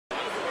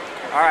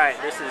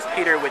Alright, this is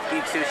Peter with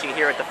Geek Sushi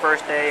here at the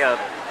first day of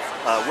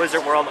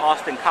Wizard World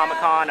Austin Comic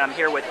Con. I'm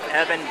here with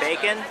Evan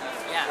Bacon.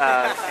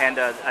 Yeah. And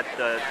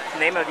the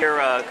name of your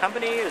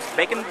company is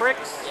Bacon Brix?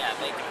 Yeah,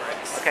 Bacon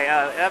Brix. Okay,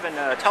 Evan,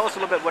 tell us a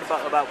little bit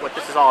about what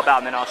this is all about,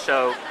 and then I'll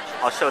show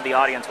the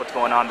audience what's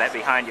going on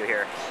behind you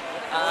here.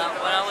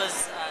 When I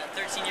was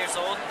 13 years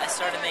old, I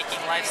started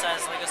making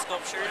life-size Lego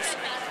sculptures,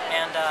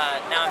 and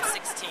now I'm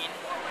 16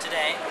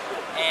 today,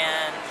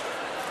 and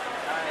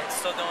it's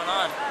still going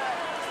on.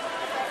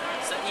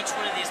 So each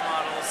one of these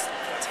models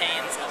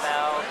contains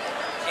about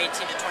 18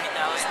 to 20,000.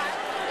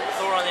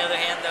 Thor, on the other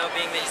hand, though,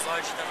 being that he's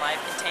larger than life,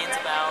 contains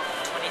about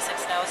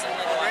 26,000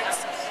 Lego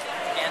bricks,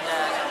 and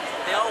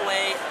they all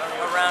weigh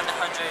around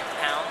 100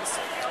 pounds,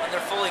 and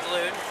they're fully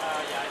glued,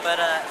 but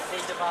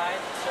they divide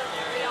in certain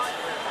areas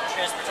for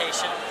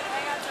transportation,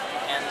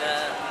 and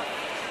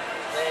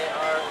they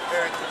are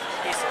very cool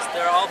pieces.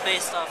 They're all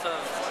based off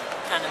of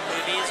kind of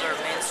movies or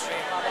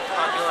mainstream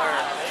popular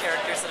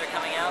characters that are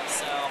coming out,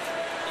 so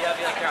you have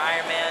like your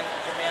Iron Man,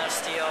 your Man of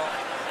Steel,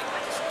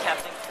 like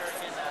Captain Kirk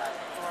and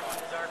Thor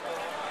from the Dark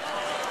World.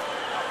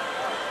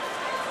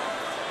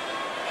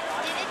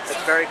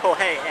 It's very cool.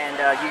 Hey, and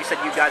you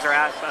said you guys are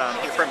out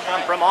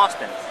from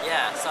Austin.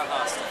 Yeah, South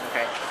Austin.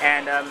 Okay.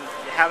 And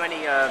how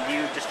many do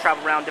you just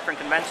travel around different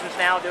conventions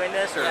now doing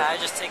this? Or? Yeah, I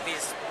just take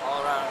these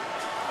all around.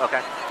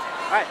 Okay.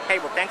 All right. Hey,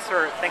 well, thanks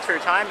for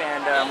your time,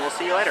 and we'll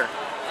see you later.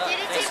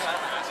 Thanks.